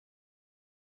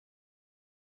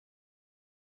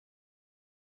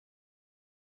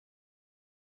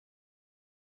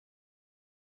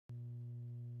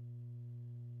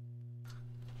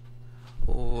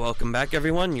Welcome back,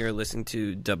 everyone. You're listening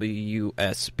to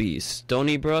WSB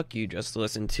Stony Brook. You just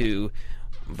listened to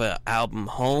the album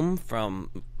Home from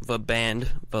the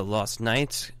band The Lost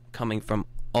Knights, coming from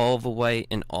all the way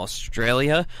in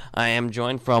Australia. I am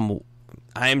joined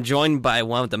by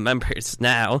one of the members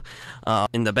now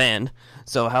in the band.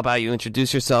 So how about you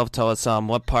introduce yourself, tell us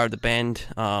what part of the band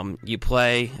you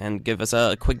play, and give us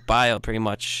a quick bio, pretty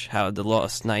much how The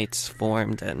Lost Knights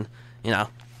formed, and, you know.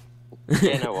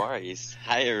 Yeah, no worries.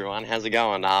 Hey everyone, how's it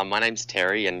going? My name's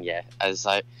Terry, and yeah, as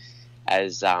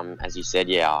you said,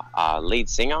 lead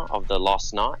singer of the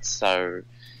Lost Knights. So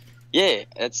yeah,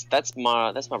 that's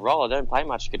my role. I don't play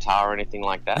much guitar or anything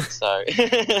like that. So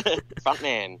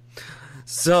frontman.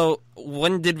 So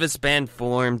when did this band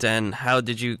formed, and how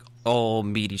did you all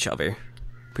meet each other?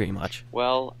 Pretty much. We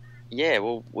all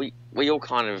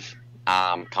kind of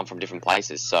come from different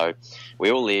places. So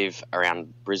we all live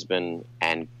around Brisbane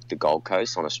and the Gold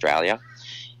Coast on Australia,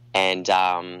 and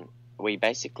we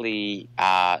basically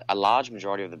a large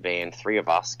majority of the band, 3 of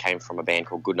us, came from a band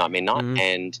called Goodnight Midnight,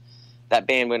 and that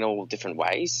band went all different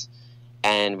ways,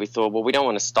 and we thought, well, we don't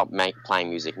want to stop playing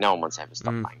music. No one wants to ever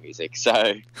stop playing music,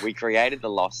 so we created the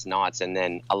Lost Knights, and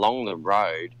then along the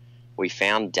road we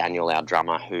found Daniel, our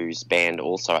drummer, whose band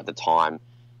also at the time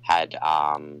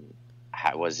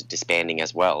was disbanding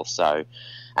as well. So,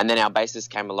 and then our bassist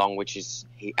came along, which is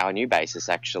our new bassist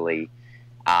actually.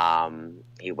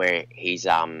 He's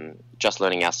just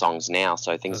learning our songs now,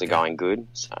 so things are going good.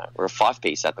 So we're a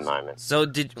 5-piece at the moment. So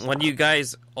when you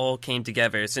guys all came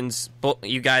together, since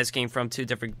you guys came from 2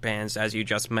 different bands, as you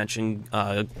just mentioned,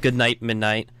 Goodnight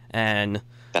Midnight and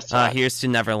Here's to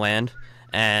Neverland,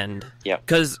 and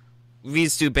because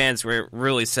these 2 bands were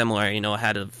really similar,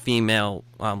 had a female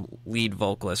lead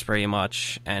vocalist pretty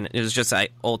much, and it was just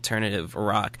like alternative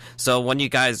rock. So when you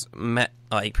guys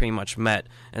pretty much met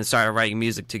and started writing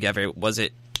music together, was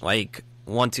it like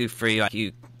 1, 2, 3, like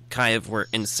you kind of were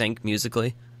in sync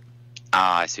musically?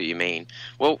 I see what you mean.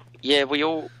 Well, yeah, we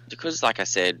all, because like I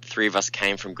said, 3 of us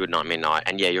came from Goodnight Midnight,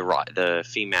 and yeah, you're right, the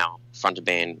female fronted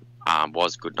band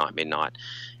was Goodnight Midnight.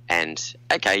 And,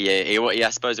 okay, I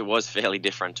suppose it was fairly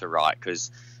different to write,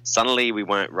 because suddenly we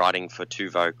weren't writing for 2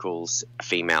 vocals,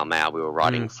 female, male. We were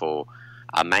writing for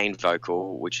a main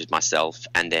vocal, which is myself,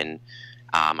 and then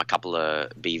a couple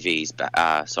of BVs,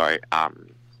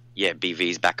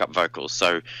 BVs, backup vocals.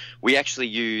 So we actually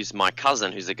use my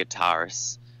cousin, who's a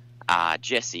guitarist,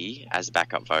 Jesse, as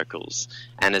backup vocals,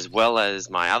 and as well as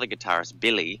my other guitarist,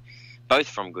 Billy, both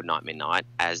from Goodnight Midnight,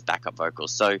 as backup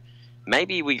vocals. So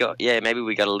maybe we got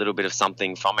a little bit of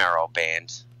something from our old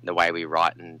band, the way we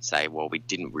write, and say, well, we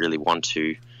didn't really want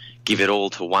to give it all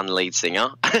to one lead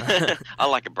singer. I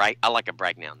like a break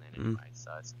now and then anyway,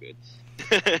 so it's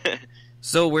good.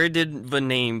 So where did the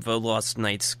name The Lost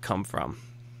Knights come from?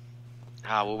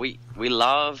 Well, we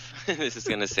love, this is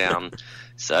going to sound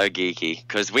so geeky,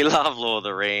 because we love Lord of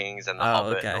the Rings and The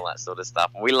Hobbit and all that sort of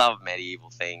stuff. We love medieval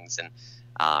things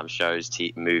and shows,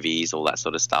 movies, all that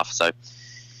sort of stuff. So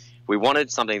we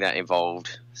wanted something that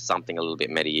involved something a little bit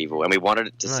medieval, and we wanted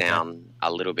it to sound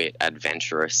a little bit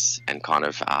adventurous and kind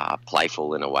of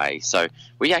playful in a way. So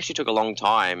we actually took a long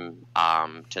time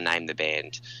to name the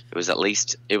band. It was at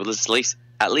least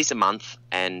a month,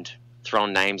 and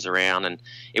throwing names around, and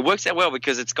it works out well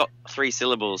because it's got 3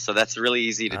 syllables, so that's really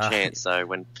easy to chant. So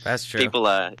when people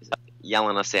are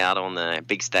yelling us out on the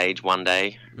big stage one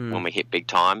day when we hit big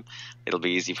time, it'll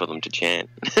be easy for them to chant.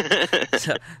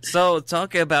 So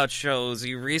talking about shows,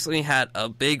 you recently had a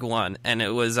big one, and it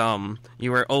was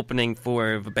you were opening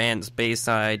for the band's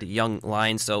Bayside Young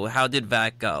Lions. So how did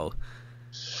that go?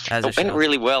 It went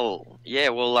really well. Yeah,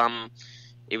 well,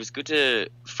 it was good to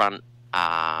front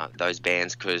those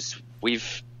bands, because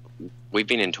we've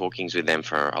been in talkings with them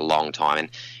for a long time, and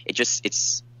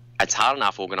it's hard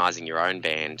enough organising your own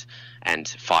band and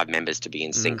 5 members to be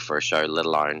in sync for a show, let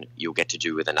alone you'll get to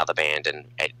do with another band, and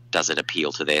does it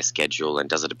appeal to their schedule and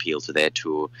does it appeal to their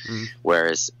tour?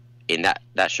 Whereas in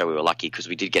that show we were lucky because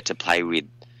we did get to play with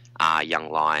Young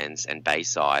Lions and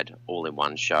Bayside all in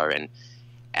one show, and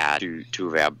two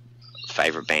of our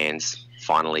favourite bands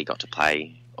finally got to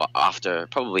play after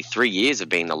probably 3 years of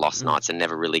being the Lost Knights and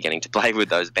never really getting to play with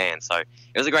those bands. So it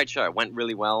was a great show. It went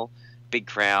really well, big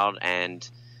crowd, and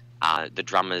the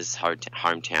drummer's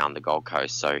hometown, the Gold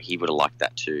Coast, so he would have liked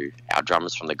that too. Our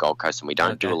drummer's from the Gold Coast, and we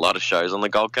don't do a lot of shows on the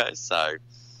Gold Coast, so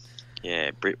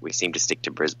yeah, we seem to stick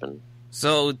to Brisbane.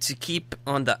 So to keep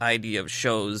on the idea of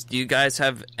shows, do you guys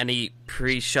have any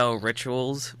pre-show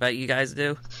rituals that you guys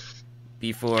do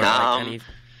before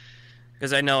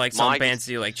Because I know some bands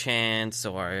do chants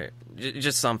or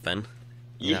just something.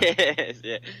 Yes,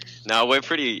 yeah. No, we're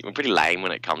pretty lame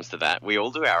when it comes to that. We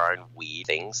all do our own weird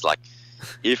things. Like,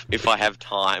 if I have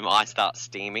time, I start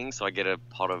steaming, so I get a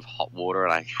pot of hot water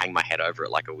and I hang my head over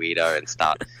it like a weirdo and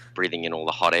start breathing in all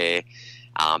the hot air.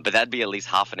 But that'd be at least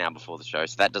half an hour before the show,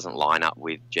 so that doesn't line up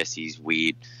with Jesse's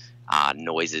weird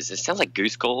noises. It sounds like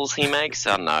goose calls he makes.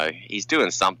 I don't know. He's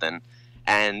doing something.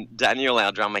 And Daniel,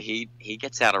 our drummer, he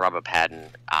gets out a rubber pad and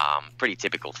pretty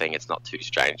typical thing. It's not too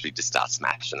strange. We just start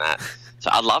smashing that. So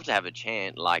I'd love to have a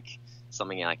chant like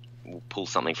something like we'll pull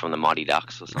something from the Mighty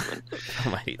Ducks or something.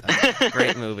 Mighty Ducks,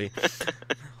 great movie.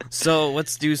 So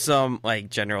let's do some like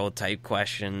general type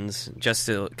questions just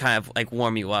to kind of like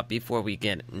warm you up before we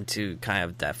get into kind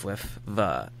of depth with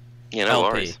the no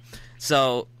LP. Worries.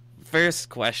 So first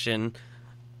question.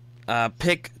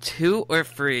 Pick 2 or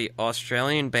 3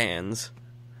 Australian bands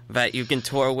that you can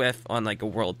tour with on like a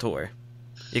world tour.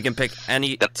 You can pick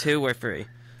any 2 or 3.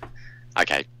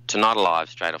 Okay, Tonight Alive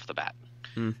straight off the bat.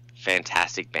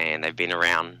 Fantastic band. They've been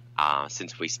around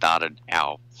since we started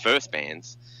our first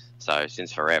bands, so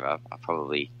since forever.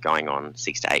 Probably going on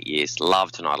 6 to 8 years.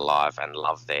 Love Tonight Alive and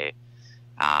love their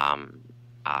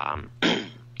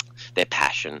their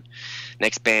passion.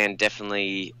 Next band,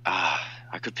 definitely.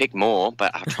 I could pick more,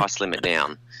 but I'll try to slim it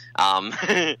down.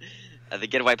 The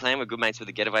Getaway Plan, we're good mates with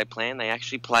the Getaway Plan. They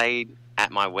actually played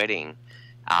at my wedding.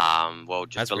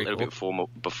 Just That's a little cool.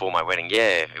 bit before my wedding.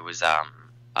 Yeah, it was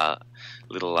a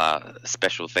little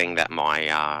special thing that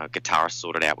my guitarist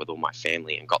sorted out with all my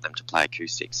family and got them to play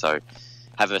acoustic. So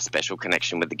have a special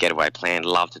connection with the Getaway Plan.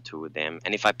 Love to tour with them.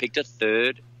 And if I picked a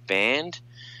third band,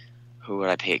 who would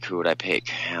I pick?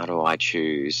 How do I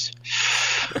choose?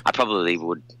 I probably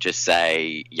would just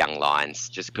say Young Lions,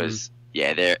 just because,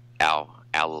 they're our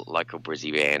local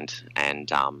Brizzy band,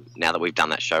 and now that we've done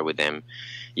that show with them,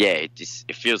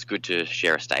 it feels good to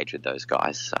share a stage with those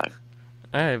guys. So,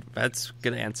 all right, that's a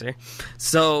good answer.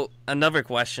 So, another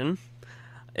question: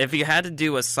 if you had to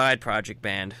do a side project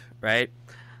band, right?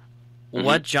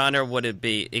 What genre would it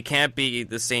be? It can't be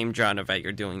the same genre that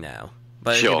you're doing now,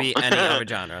 but it could be any other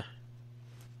genre.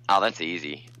 Oh, that's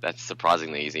easy. That's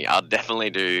surprisingly easy. I'll definitely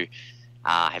do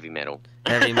heavy metal.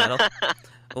 Heavy metal?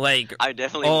 Like, I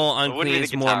definitely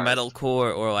Unclean's more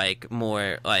metalcore, or like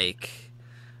more like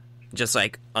just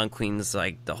like Unclean's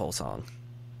like the whole song?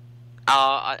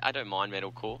 I don't mind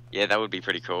metalcore. Yeah, that would be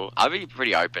pretty cool. I'd be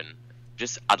pretty open.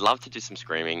 I'd love to do some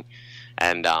screaming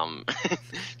and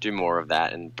do more of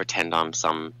that and pretend I'm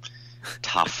some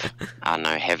tough,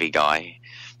 heavy guy.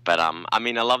 But I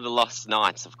love the Lost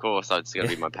Nights, of course. It's going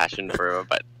to be my passion forever.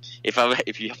 But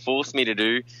if you force me to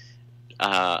do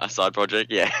a side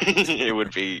project, it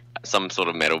would be some sort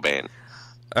of metal band.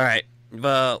 All right.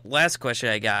 The last question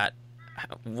I got: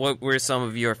 what were some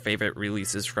of your favorite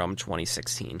releases from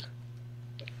 2016?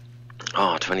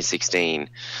 Oh, 2016.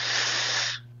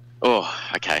 Oh,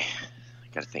 okay.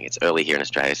 I got to think. It's early here in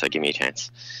Australia, so give me a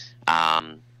chance.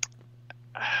 What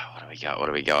do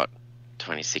we got?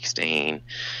 2016.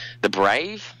 The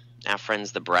Brave, our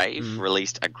friends The Brave,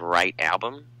 released a great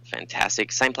album.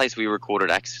 Fantastic. Same place we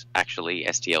recorded, actually,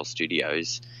 STL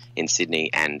Studios in Sydney,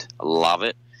 and love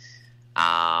it.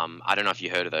 I don't know if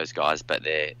you heard of those guys, but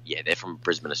they're from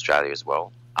Brisbane, Australia as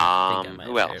well.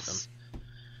 Who else?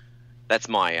 That's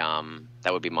my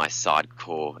that would be my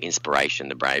sidecore inspiration,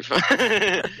 The Brave.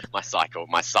 my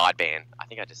side band. I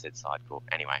think I just said sidecore.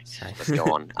 Anyway, let's go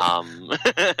on.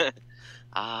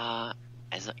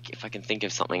 If I can think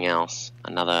of something else,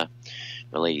 another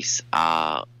release.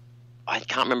 I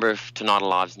can't remember if Tonight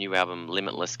Alive's new album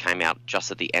Limitless came out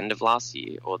just at the end of last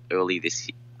year or early this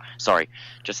year. Sorry,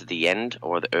 just at the end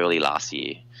or the early last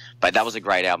year. But that was a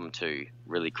great album too.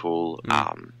 Really cool.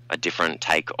 A different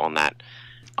take on that,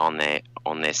 on their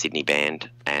Sydney band,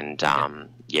 and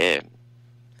yeah.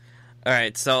 All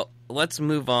right, so let's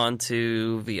move on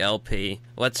to the LP.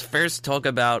 Let's first talk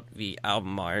about the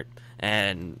album art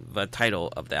and the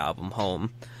title of the album,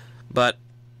 Home. But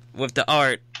with the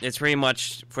art, it's pretty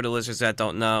much, for the listeners that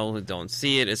don't know, who don't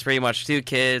see it, it's pretty much 2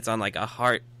 kids on like a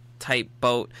heart-type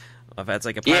boat. That's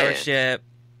like a pirate ship,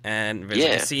 and there's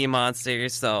like a sea monster.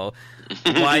 So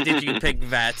why did you pick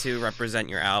that to represent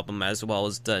your album as well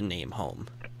as the name Home?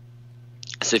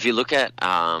 So if you look at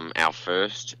our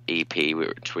first EP,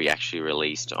 which we actually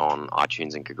released on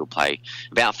iTunes and Google Play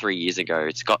about 3 years ago,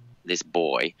 it's got this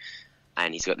boy,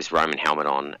 and he's got this Roman helmet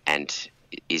on, and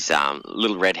he's a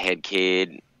little redhead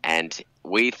kid, and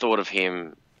we thought of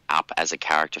him up as a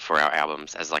character for our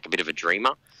albums as like a bit of a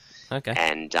dreamer. Okay.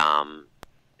 And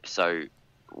so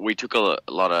we took a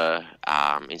lot of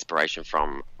inspiration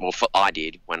from, I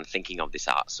did when thinking of this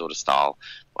art sort of style,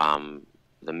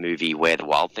 the movie Where the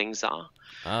Wild Things Are.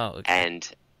 Oh, okay. And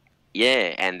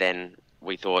yeah, and then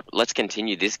we thought, let's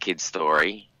continue this kid's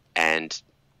story, and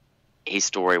his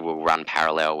story will run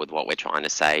parallel with what we're trying to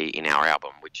say in our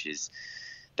album, which is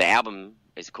the album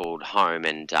is called Home,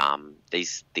 and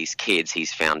these kids,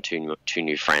 he's found two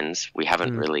new friends. We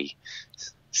haven't really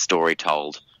story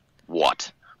told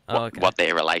what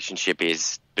their relationship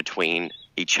is between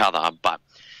each other, but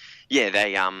yeah,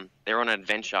 they're on an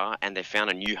adventure and they found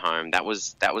a new home. That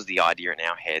was the idea in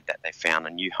our head, that they found a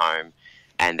new home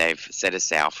and they've set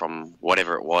us out from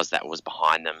whatever it was that was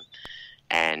behind them,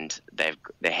 and they're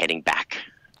heading back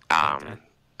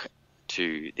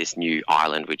to this new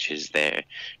island, which is their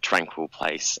tranquil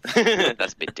place.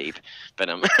 That's a bit deep, but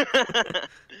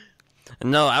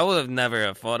No, I would have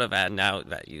never thought of that. Now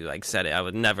that you said it, I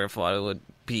would never thought it would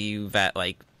be that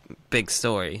big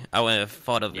story. I wouldn't have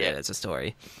thought of it as a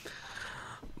story.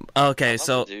 Okay,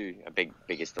 so do a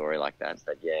bigger story like that,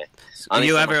 but yeah. Do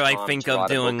you ever think of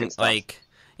doing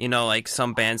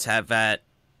some bands have that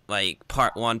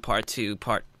part 1, part 2,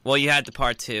 well, you had the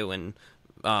part 2 in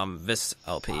this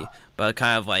LP, but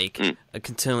kind of a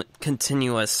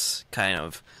continuous kind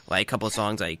of a couple of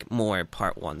songs more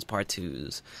part 1s, part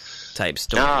 2s type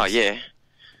stories. Oh yeah,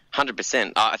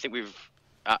 100%. I think we've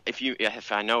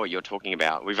if I know what you're talking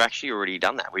about, we've actually already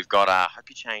done that. We've got Hope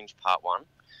You Change part 1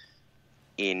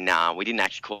 in we didn't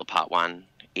actually call it part 1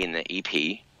 in the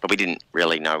EP, but we didn't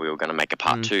really know we were going to make a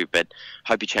part 2, but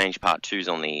Hope You Change part 2's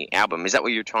on the album. Is that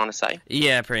what you were trying to say?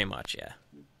 Yeah, pretty much, yeah.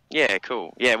 Yeah,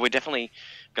 cool. Yeah, we're definitely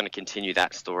going to continue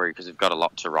that story because we've got a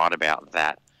lot to write about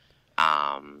that.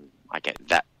 I get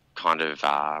that kind of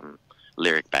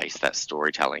lyric base, that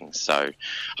storytelling. So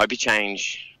Hope You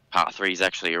Change part 3 is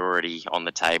actually already on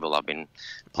the table. I've been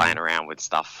playing around with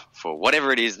stuff for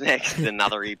whatever it is next,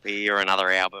 another EP or another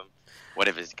album,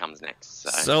 whatever comes next.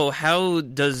 So how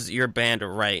does your band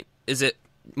write? Is it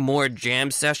more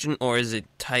jam session, or is it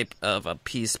type of a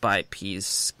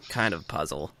piece-by-piece kind of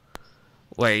puzzle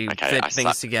where you fit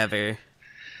things together?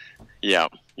 Yeah.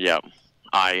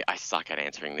 I suck at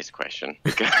answering this question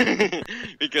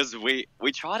because we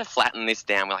try to flatten this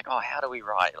down. We're like, oh, how do we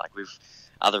write? With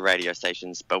other radio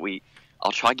stations, but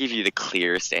I'll try to give you the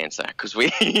clearest answer because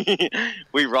we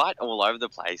write all over the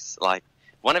place.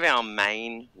 One of our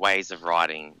main ways of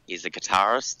writing is the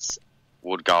guitarists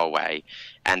would go away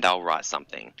and they'll write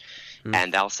something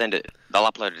and they'll upload it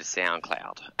to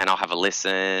SoundCloud, and I'll have a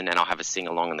listen and I'll have a sing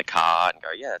along in the car and go,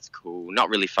 yeah, that's cool. Not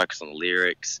really focus on the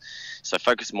lyrics. So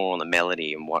focus more on the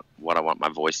melody and what I want my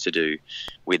voice to do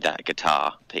with that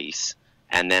guitar piece.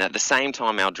 And then at the same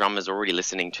time, our drummer's already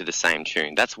listening to the same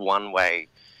tune. That's one way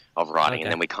of writing,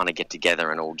 and then we kind of get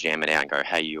together and all jam it out and go,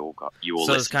 hey, you all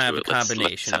so it's kind of a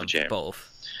combination of both.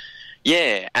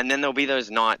 Yeah, and then there'll be those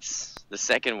nights, the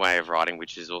second way of writing,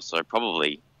 which is also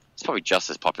probably just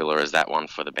as popular as that one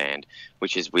for the band,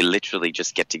 which is we literally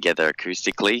just get together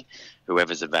acoustically,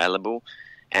 whoever's available,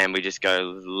 and we just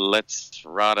go, let's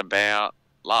write about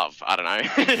love. I don't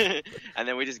know. And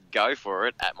then we just go for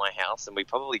it at my house, and we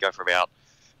probably go for about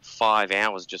 5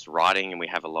 hours just writing, and we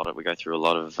go through a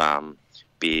lot of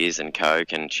beers and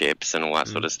Coke and chips and all that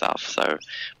sort of stuff. So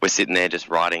we're sitting there just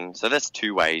writing. So that's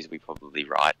 2 ways we probably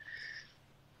write.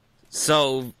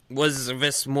 So was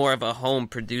this more of a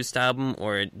home-produced album,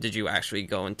 or did you actually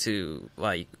go into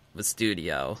the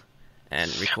studio and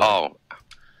record? Oh,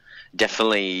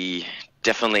 definitely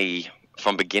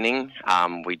from beginning.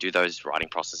 We do those writing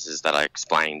processes that I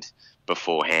explained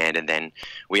beforehand, and then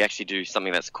we actually do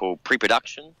something that's called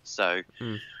pre-production. So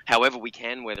however we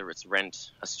can, whether it's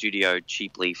rent a studio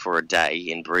cheaply for a day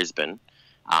in Brisbane,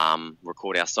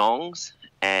 record our songs,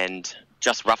 and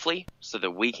just roughly, so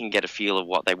that we can get a feel of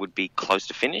what they would be close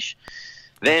to finish.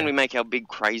 Then we make our big,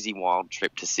 crazy, wild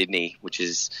trip to Sydney, which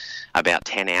is about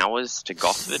 10 hours to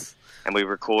Gosford, and we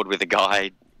record with a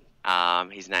guy.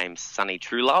 His name's Sonny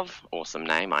Truelove, awesome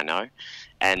name, I know,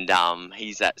 and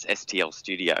he's at STL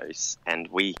Studios, and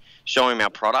we show him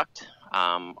our product,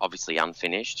 obviously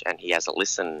unfinished, and he has a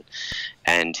listen,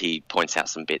 and he points out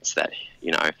some bits that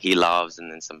he loves,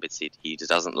 and then some bits he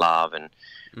doesn't love, and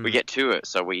we get to it.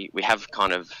 So we have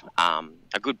kind of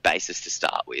a good basis to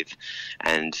start with,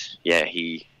 and yeah,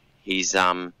 he's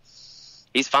fun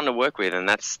to work with, and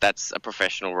that's a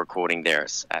professional recording there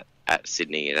at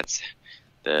Sydney. That's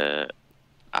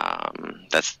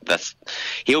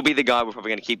he'll be the guy we're probably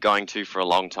going to keep going to for a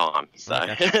long time. So.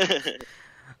 Okay.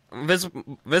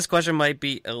 This question might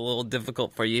be a little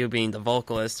difficult for you being the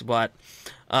vocalist, but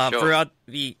sure. Throughout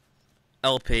the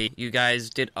LP, you guys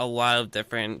did a lot of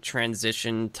different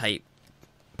transition type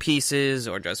pieces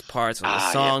or just parts of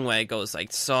the song where it goes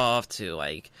soft to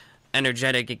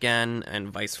energetic again and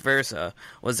vice versa.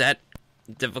 Was that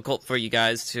difficult for you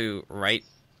guys to write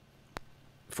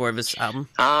for this album?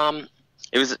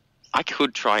 It was. I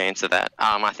could try answer that.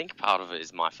 I think part of it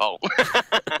is my fault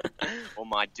or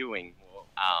my doing.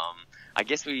 I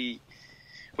guess we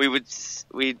wrote the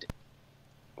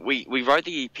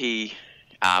EP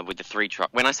with the 3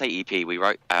 tracks. When I say EP, we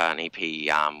wrote an EP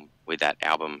with that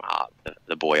album,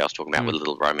 the boy I was talking about with a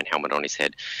little Roman helmet on his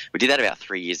head. We did that about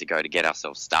 3 years ago to get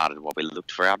ourselves started while we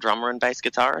looked for our drummer and bass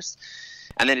guitarist.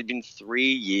 And then it'd been 3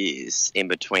 years in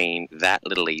between that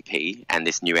little EP and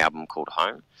this new album called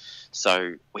Home.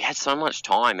 So we had so much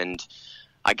time, and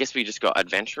I guess we just got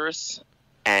adventurous,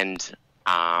 and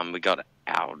we got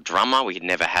our drummer. We had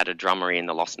never had a drummer in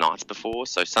the Lost Nights before,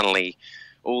 so suddenly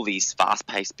all these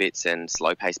fast-paced bits and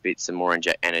slow-paced bits and more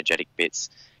energetic bits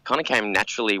kind of came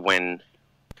naturally when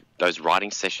those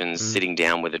writing sessions, sitting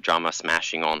down with a drummer,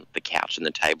 smashing on the couch and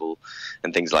the table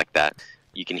and things like that.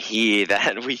 You can hear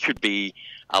that we could be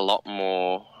a lot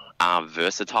more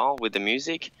versatile with the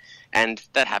music, and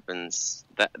that happens.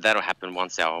 That'll happen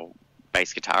once our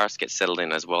bass guitarist gets settled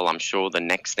in as well. I'm sure the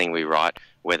next thing we write,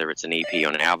 whether it's an EP or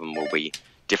an album, will be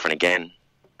different again.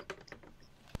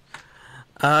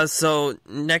 So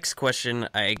next question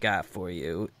I got for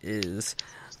you is,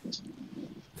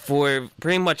 for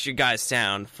pretty much your guys'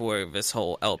 sound for this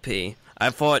whole LP, I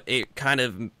thought it kind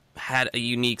of had a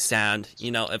unique sound.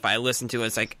 You know, if I listen to it,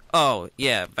 it's like, oh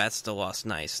yeah, that's the Lost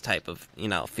Nights type of,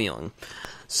 feeling.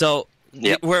 So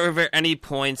were there any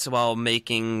points while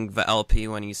making the LP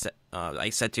when you said,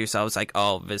 said to yourselves, like,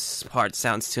 oh, this part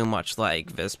sounds too much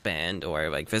like this band, or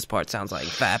like this part sounds like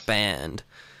that band,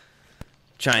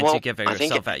 trying to give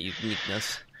yourself that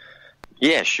uniqueness?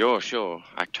 Yeah, sure.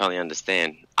 I totally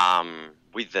understand.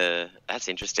 That's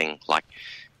interesting,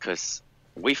 because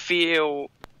we feel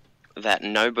that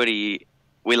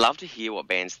we love to hear what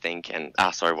bands think and,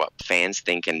 what fans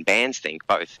think and bands think,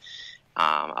 both,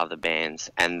 other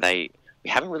bands, and we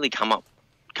haven't really come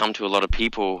to a lot of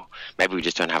people. Maybe we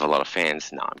just don't have a lot of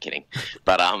fans. No, I'm kidding.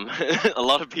 But a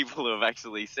lot of people who have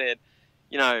actually said,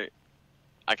 I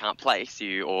can't place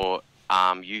you, or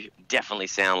you definitely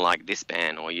sound like this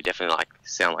band, or you definitely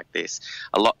sound like this.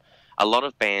 A lot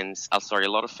of fans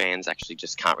actually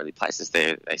just can't really place us.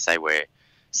 They say we're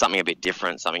something a bit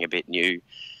different, something a bit new.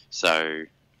 So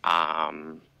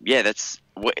that's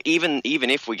even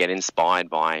if we get inspired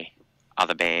by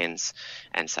other bands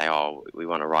and say, oh, we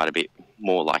want to write a bit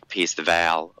more like Pierce the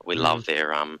Veil. We love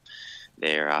their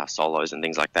solos and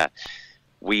things like that.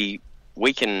 We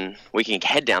can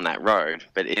head down that road,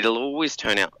 but it'll always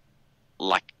turn out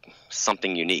like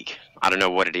something unique. I don't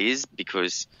know what it is,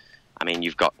 because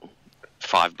you've got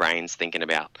 5 brains thinking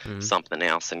about something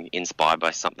else and inspired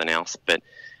by something else. But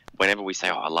whenever we say,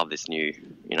 oh, I love this new,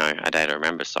 A Day to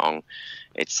Remember song,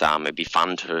 it'd be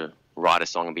fun to write a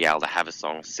song and be able to have a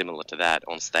song similar to that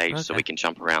on stage, so we can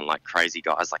jump around like crazy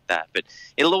guys like that. But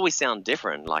it'll always sound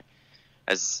different. Like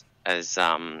as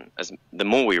the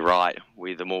more we write,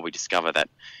 the more we discover that,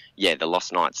 the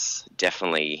Lost Nights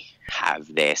definitely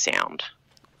have their sound.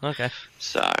 Okay.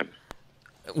 So,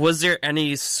 was there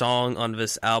any song on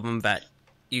this album that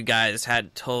you guys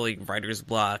had totally writer's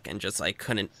block and just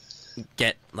couldn't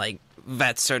get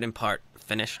that certain part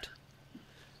finished?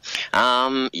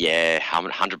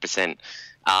 100%.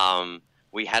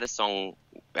 We had a song,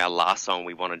 our last song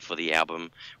we wanted for the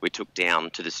album, we took down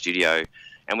to the studio,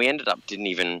 and we ended up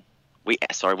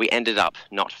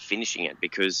not finishing it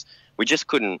because we just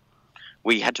couldn't.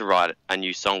 We had to write a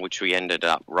new song, which we ended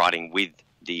up writing with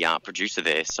the producer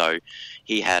there. So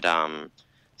he had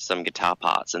some guitar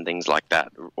parts and things like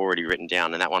that already written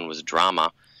down, and that one was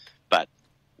drama. But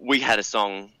we had a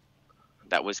song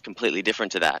that was completely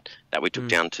different to that we took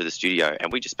down to the studio,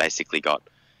 and we just basically got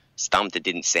stumped. It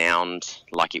didn't sound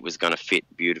like it was going to fit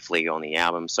beautifully on the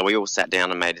album. So we all sat down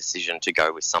and made a decision to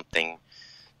go with something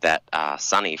that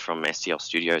Sonny from STL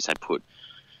Studios had put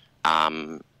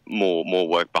more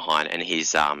work behind, and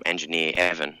his engineer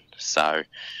Evan. So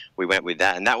we went with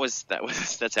that, and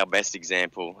that's our best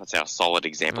example. That's our solid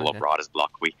example of writer's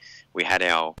block. We had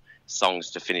our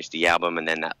songs to finish the album, and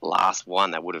then that last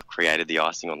one that would have created the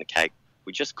icing on the cake,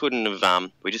 we just couldn't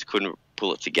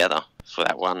pull it together for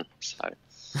that one. So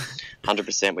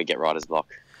 100% we get writer's block.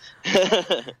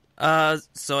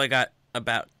 So I got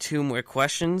about 2 more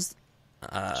questions.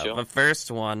 Sure. The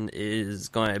first one is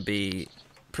going to be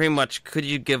pretty much, could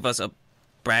you give us a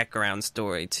background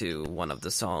story to one of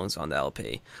the songs on the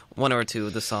LP? 1 or 2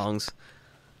 of the songs.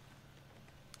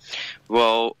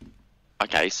 Well,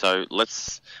 okay, so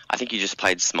I think you just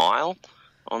played Smile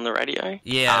on the radio.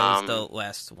 Yeah, it was the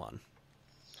last one.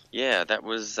 Yeah, that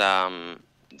was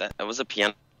a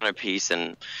piano piece,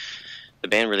 and the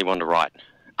band really wanted to write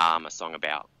a song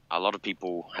about a lot of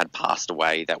people had passed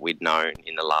away that we'd known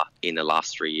in the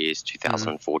last 3 years,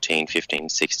 2014, 15,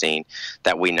 16,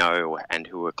 that we know and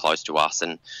who were close to us,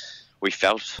 and we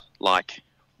felt like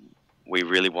we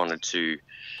really wanted to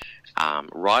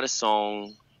write a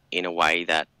song in a way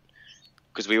that,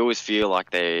 because we always feel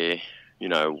like they're, you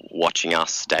know, watching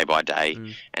us day by day,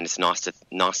 and it's nice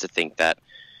to think that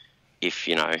if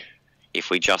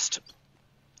we just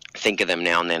think of them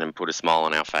now and then and put a smile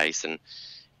on our face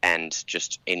and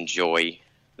just enjoy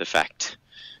the fact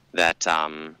that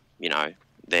you know,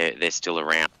 they're still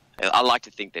around. I like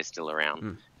to think they're still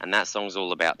around, and that song's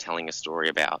all about telling a story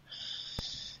about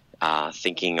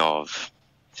thinking of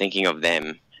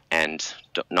them and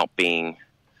not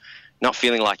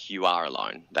feeling like you are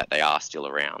alone, that they are still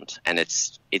around. And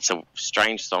it's a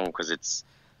strange song because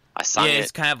I sung it.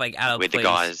 It's kind of like out of with place. The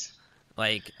guys.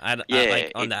 Like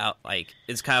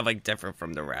it's kind of like different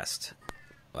from the rest.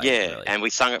 Like, really. And we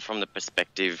sung it from the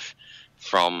perspective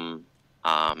from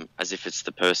as if it's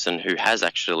the person who has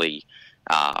actually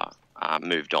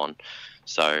moved on.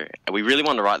 So we really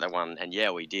wanted to write that one, and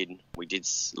we did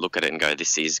look at it and go,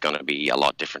 this is going to be a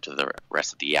lot different to the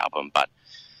rest of the album, but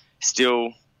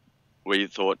still we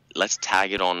thought, let's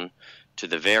tag it on to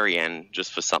the very end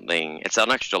just for something. It's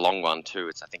an extra long one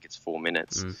too. I think it's 4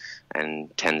 minutes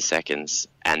and 10 seconds,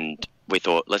 and we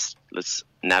thought, let's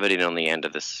nab it in on the end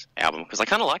of this album, because I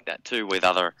kind of like that too with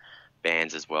other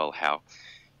bands as well, how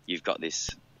you've got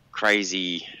this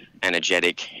crazy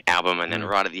energetic album and then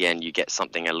right at the end you get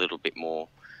something a little bit more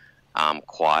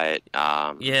quiet,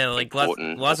 like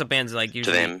lots of bands like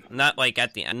usually them. Not like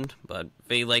at the end, but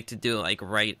they like to do like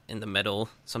right in the middle.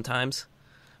 Sometimes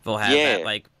they'll have that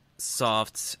like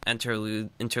soft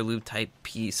interlude type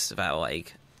piece that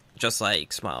like just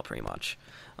like smile pretty much.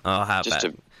 I'll have just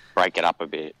that to break it up a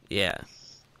bit. Yeah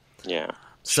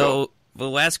So sure. The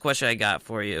last question I got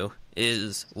for you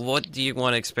is, what do you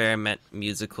want to experiment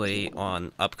musically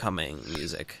on upcoming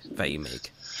music that you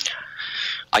make?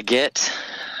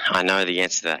 I know the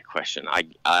answer to that question.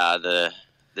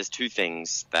 There's two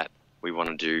things that we want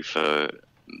to do for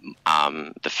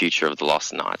the future of the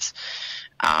Lost Nights.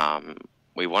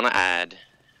 We want to add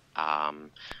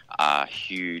a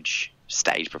huge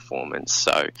stage performance.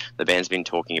 So the band's been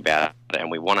talking about it,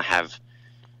 and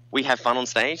we have fun on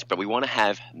stage, but we want to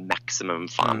have maximum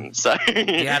fun. So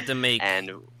you have to make,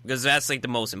 because that's like the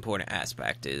most important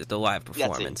aspect, is the live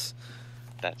performance.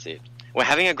 That's it. We're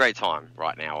having a great time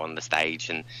right now on the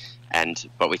stage,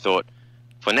 but we thought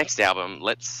for next album,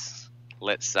 let's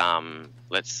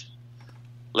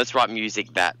write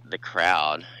music that the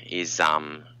crowd is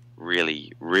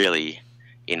really, really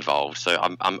involved. So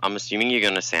I'm assuming you're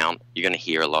going to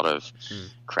hear a lot of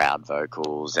crowd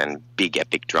vocals and big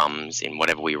epic drums in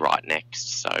whatever we write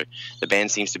next. So the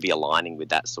band seems to be aligning with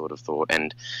that sort of thought,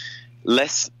 and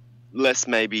less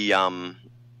maybe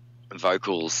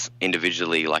vocals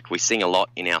individually. Like, we sing a lot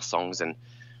in our songs, and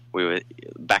we were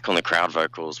back on the crowd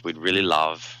vocals. We'd really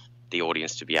love the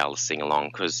audience to be able to sing along,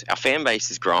 because our fan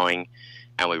base is growing,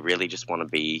 and we really just want to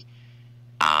be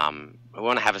we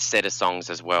want to have a set of songs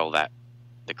as well that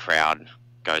the crowd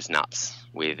goes nuts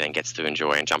with and gets to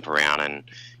enjoy and jump around and,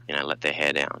 you know, let their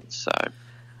hair down. So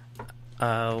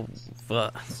hold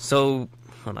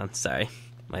on, sorry,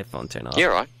 my phone turned off.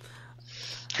 You're right.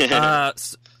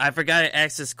 I forgot to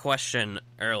ask this question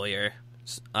earlier.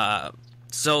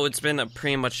 So it's been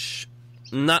pretty much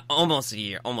almost a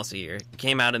year. It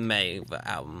came out in May, the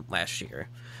album, last year.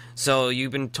 So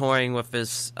you've been touring with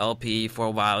this LP for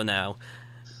a while now.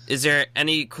 Is there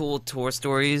any cool tour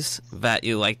stories that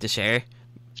you like to share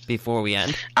before we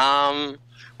end?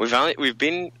 We've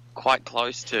been quite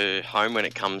close to home when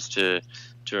it comes to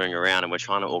touring around, and we're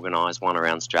trying to organise one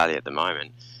around Australia at the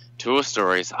moment. Tour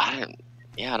stories, I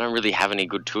don't really have any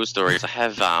good tour stories. I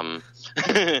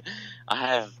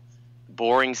have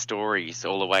boring stories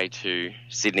all the way to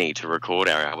Sydney to record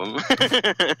our album.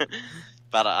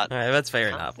 But all right, that's fair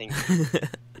enough.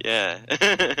 Yeah.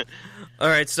 All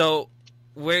right, so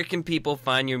where can people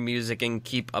find your music and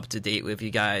keep up to date with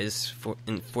you guys for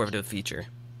the future?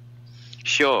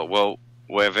 Sure. Well,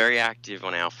 we're very active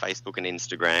on our Facebook and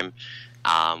Instagram.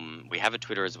 We have a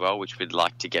Twitter as well, which we'd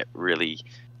like to get really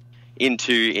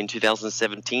into in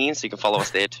 2017, so you can follow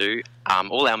us there too.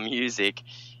 All our music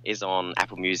is on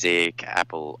Apple Music,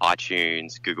 Apple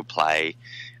iTunes, Google Play,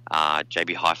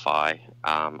 JB Hi-Fi,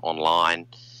 online.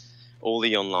 All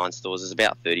the online stores, there's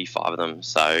about 35 of them.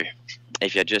 So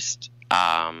if you're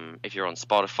if you're on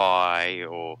Spotify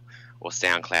or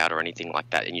SoundCloud or anything like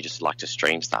that, and you just like to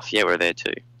stream stuff, we're there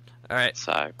too. All right.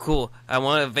 So cool. I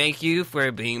want to thank you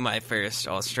for being my first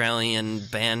Australian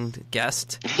band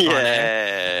guest.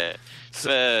 Yeah.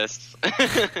 First.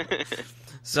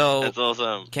 So that's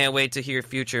awesome. Can't wait to hear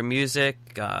future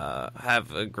music.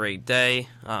 Have a great day.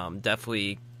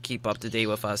 Definitely keep up to date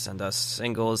with us and us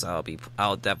singles.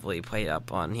 I'll definitely play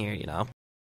up on here.